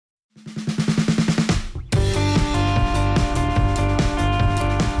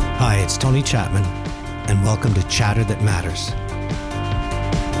Tony Chapman, and welcome to Chatter That Matters.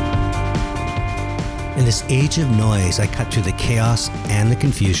 In this age of noise, I cut through the chaos and the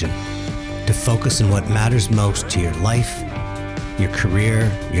confusion to focus on what matters most to your life, your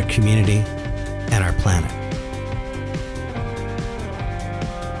career, your community, and our planet.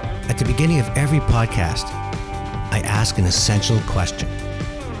 At the beginning of every podcast, I ask an essential question,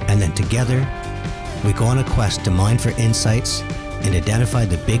 and then together, we go on a quest to mine for insights and identify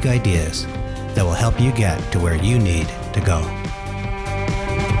the big ideas that will help you get to where you need to go.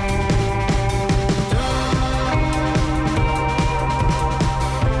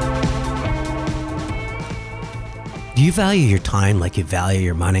 Do you value your time like you value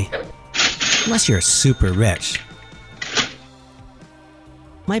your money? Unless you're super rich.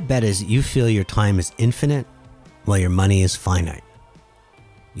 My bet is you feel your time is infinite while your money is finite.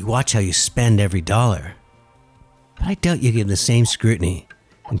 You watch how you spend every dollar, but I doubt you give the same scrutiny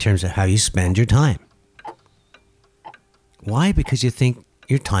in terms of how you spend your time. Why? Because you think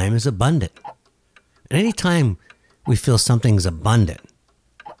your time is abundant. And any time we feel something's abundant,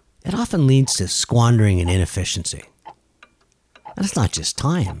 it often leads to squandering and inefficiency. And it's not just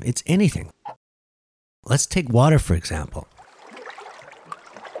time, it's anything. Let's take water, for example.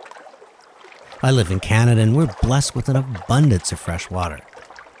 I live in Canada and we're blessed with an abundance of fresh water.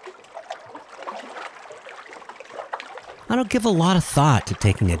 I don't give a lot of thought to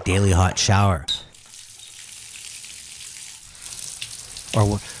taking a daily hot shower.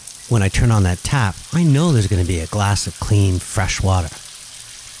 Or when I turn on that tap, I know there's going to be a glass of clean, fresh water.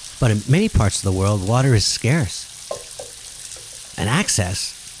 But in many parts of the world, water is scarce. And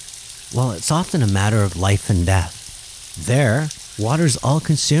access, well, it's often a matter of life and death. There, water is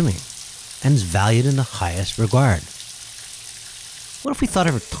all-consuming and is valued in the highest regard. What if we thought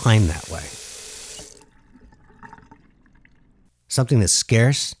of time that way? Something that's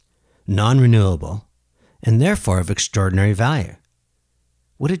scarce, non-renewable, and therefore of extraordinary value.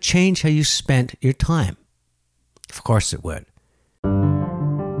 Would it change how you spent your time? Of course it would.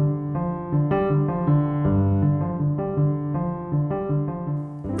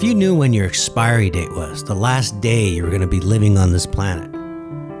 If you knew when your expiry date was, the last day you were going to be living on this planet,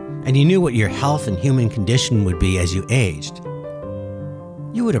 and you knew what your health and human condition would be as you aged,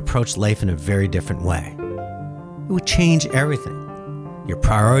 you would approach life in a very different way. It would change everything. Your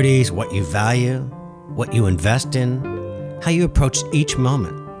priorities, what you value, what you invest in, how you approach each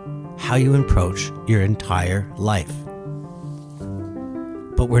moment, how you approach your entire life.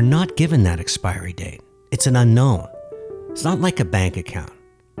 But we're not given that expiry date. It's an unknown. It's not like a bank account.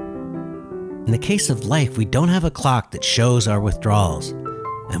 In the case of life, we don't have a clock that shows our withdrawals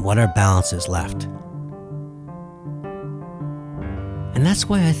and what our balance is left. And that's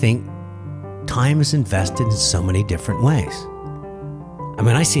why I think time is invested in so many different ways. I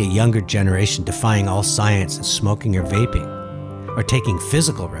mean, I see a younger generation defying all science and smoking or vaping, or taking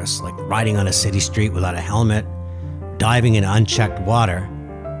physical risks like riding on a city street without a helmet, diving in unchecked water.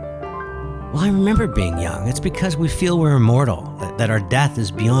 Well, I remember being young. It's because we feel we're immortal, that our death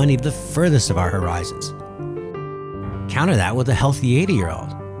is beyond even the furthest of our horizons. Counter that with a healthy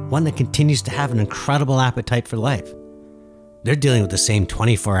 80-year-old, one that continues to have an incredible appetite for life. They're dealing with the same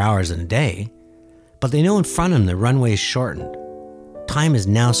 24 hours in a day, but they know in front of them the runway is shortened. Time is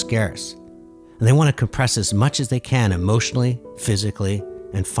now scarce, and they want to compress as much as they can emotionally, physically,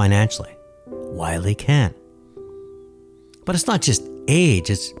 and financially, while they can. But it's not just age,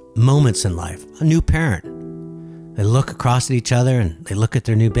 it's moments in life. A new parent. They look across at each other and they look at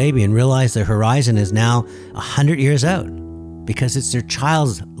their new baby and realize their horizon is now 100 years out because it's their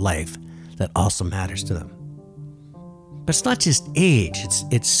child's life that also matters to them. But it's not just age,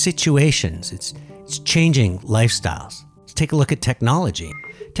 it's situations, it's changing lifestyles. Let's take a look at technology.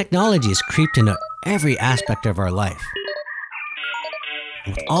 Technology has creeped into every aspect of our life.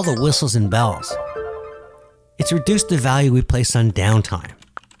 And with all the whistles and bells, it's reduced the value we place on downtime,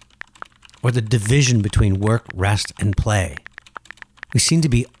 or the division between work, rest, and play. We seem to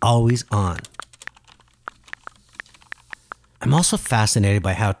be always on. I'm also fascinated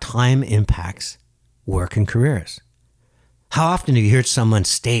by how time impacts work and careers. How often have you heard someone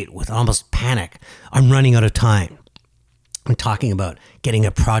state with almost panic, "I'm running out of time." I'm talking about getting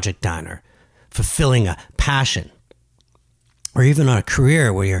a project done or fulfilling a passion, or even on a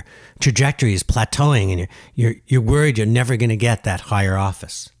career where your trajectory is plateauing and you're worried you're never going to get that higher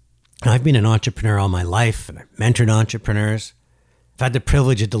office. Now, I've been an entrepreneur all my life, and I've mentored entrepreneurs. I've had the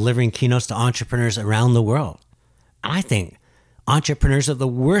privilege of delivering keynotes to entrepreneurs around the world. And I think entrepreneurs are the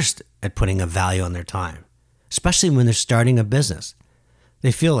worst at putting a value on their time, especially when they're starting a business.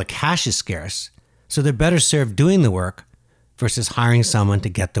 They feel like cash is scarce, so they're better served doing the work versus hiring someone to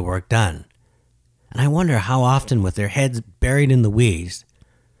get the work done. And I wonder how often, with their heads buried in the weeds,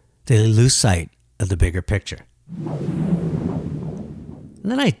 they lose sight of the bigger picture. And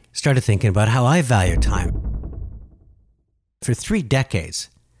then I started thinking about how I value time. For 3 decades,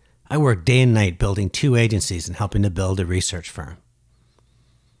 I worked day and night building 2 agencies and helping to build a research firm.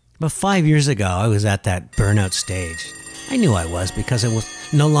 About 5 years ago, I was at that burnout stage. I knew I was because I was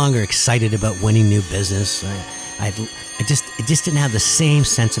no longer excited about winning new business. It just didn't have the same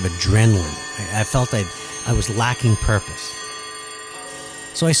sense of adrenaline. I felt I was lacking purpose.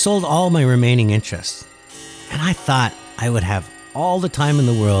 So I sold all my remaining interests, and I thought I would have all the time in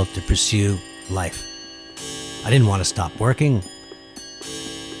the world to pursue life. I didn't want to stop working.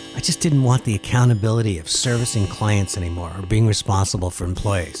 I just didn't want the accountability of servicing clients anymore or being responsible for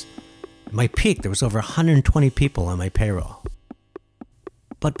employees. At my peak, there was over 120 people on my payroll.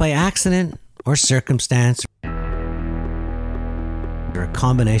 But by accident or circumstance, or a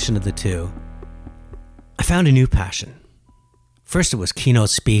combination of the two, I found a new passion. First, it was keynote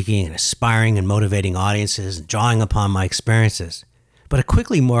speaking and aspiring and motivating audiences and drawing upon my experiences. But it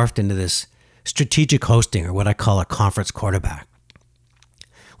quickly morphed into this strategic hosting, or what I call a conference quarterback.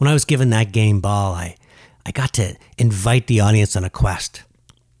 When I was given that game ball, I got to invite the audience on a quest.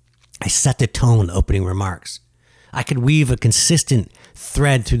 I set the tone with opening remarks. I could weave a consistent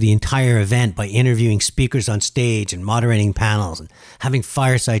thread through the entire event by interviewing speakers on stage and moderating panels and having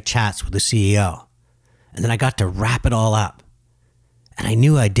fireside chats with the CEO. And then I got to wrap it all up. And I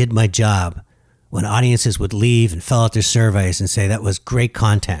knew I did my job when audiences would leave and fill out their surveys and say that was great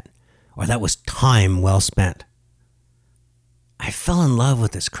content or that was time well spent. I fell in love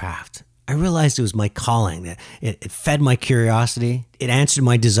with this craft. I realized it was my calling, that it fed my curiosity. It answered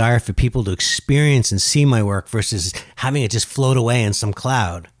my desire for people to experience and see my work versus having it just float away in some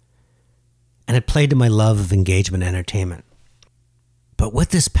cloud. And it played to my love of engagement entertainment. But with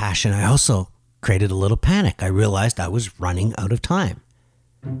this passion, I also created a little panic. I realized I was running out of time.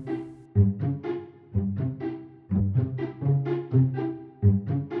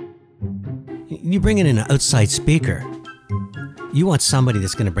 You bring in an outside speaker. You want somebody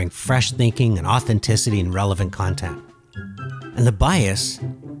that's going to bring fresh thinking and authenticity and relevant content. And the bias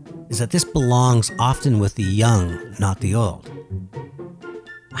is that this belongs often with the young, not the old.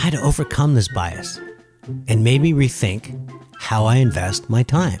 I had to overcome this bias and made me rethink how I invest my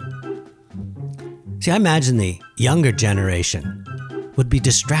time. See, I imagine the younger generation would be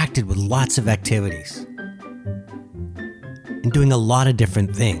distracted with lots of activities and doing a lot of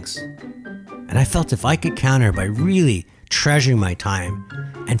different things. And I felt if I could counter by really treasuring my time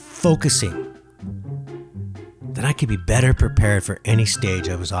and focusing, then I could be better prepared for any stage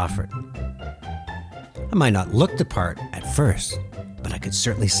I was offered. I might not look the part at first, but I could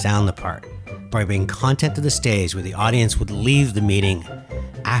certainly sound the part by bringing content to the stage where the audience would leave the meeting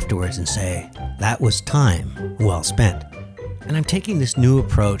afterwards and say, that was time well spent. And I'm taking this new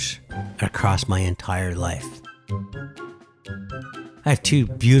approach across my entire life. I have 2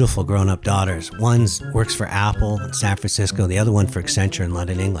 beautiful grown-up daughters. One works for Apple in San Francisco, the other one for Accenture in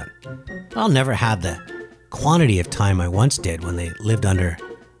London, England. I'll never have the quantity of time I once did when they lived under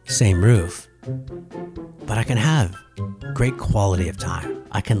the same roof. But I can have great quality of time.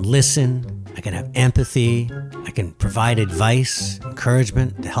 I can listen, I can have empathy, I can provide advice,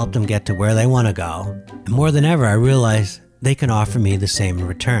 encouragement to help them get to where they want to go. And more than ever, I realize they can offer me the same in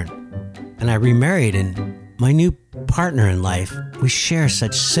return. And I remarried, and my new partner in life, we share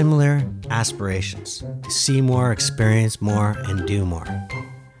such similar aspirations to see more, experience more, and do more.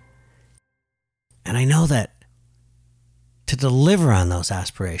 And I know that to deliver on those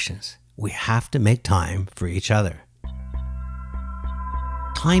aspirations, we have to make time for each other.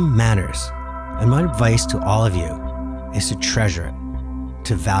 Time matters, and my advice to all of you is to treasure it,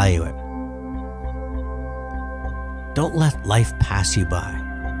 to value it. Don't let life pass you by.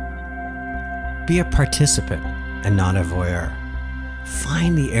 Be a participant and not a voyeur.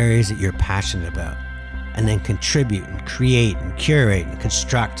 Find the areas that you're passionate about and then contribute and create and curate and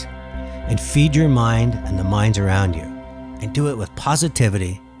construct and feed your mind and the minds around you, and do it with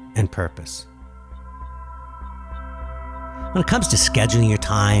positivity and purpose. When it comes to scheduling your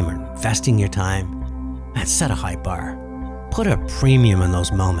time or investing your time, set a high bar. Put a premium on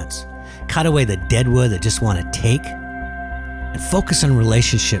those moments. Cut away the deadwood that just want to take, and focus on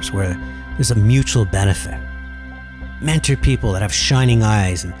relationships where there's a mutual benefit. Mentor people that have shining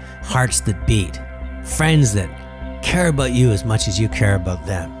eyes and hearts that beat. Friends that care about you as much as you care about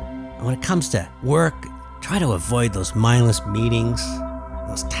them. And when it comes to work, try to avoid those mindless meetings,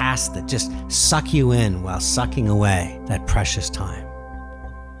 those tasks that just suck you in while sucking away that precious time.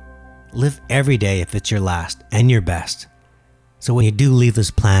 Live every day if it's your last and your best, So when you do leave this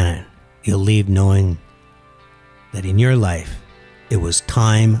planet, you'll leave knowing that in your life, it was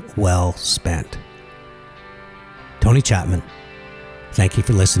time well spent. Tony Chapman, thank you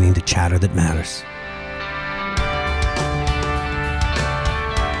for listening to Chatter That Matters.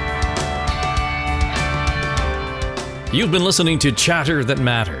 You've been listening to Chatter That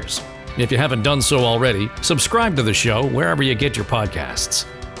Matters. If you haven't done so already, subscribe to the show wherever you get your podcasts.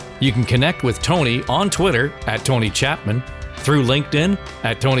 You can connect with Tony on Twitter at Tony Chapman, through LinkedIn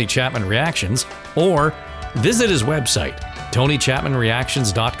at Tony Chapman Reactions, or visit his website,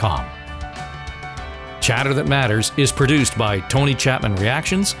 TonyChapmanReactions.com. Chatter That Matters is produced by Tony Chapman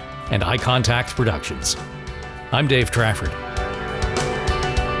Reactions and Eye Contact Productions. I'm Dave Trafford.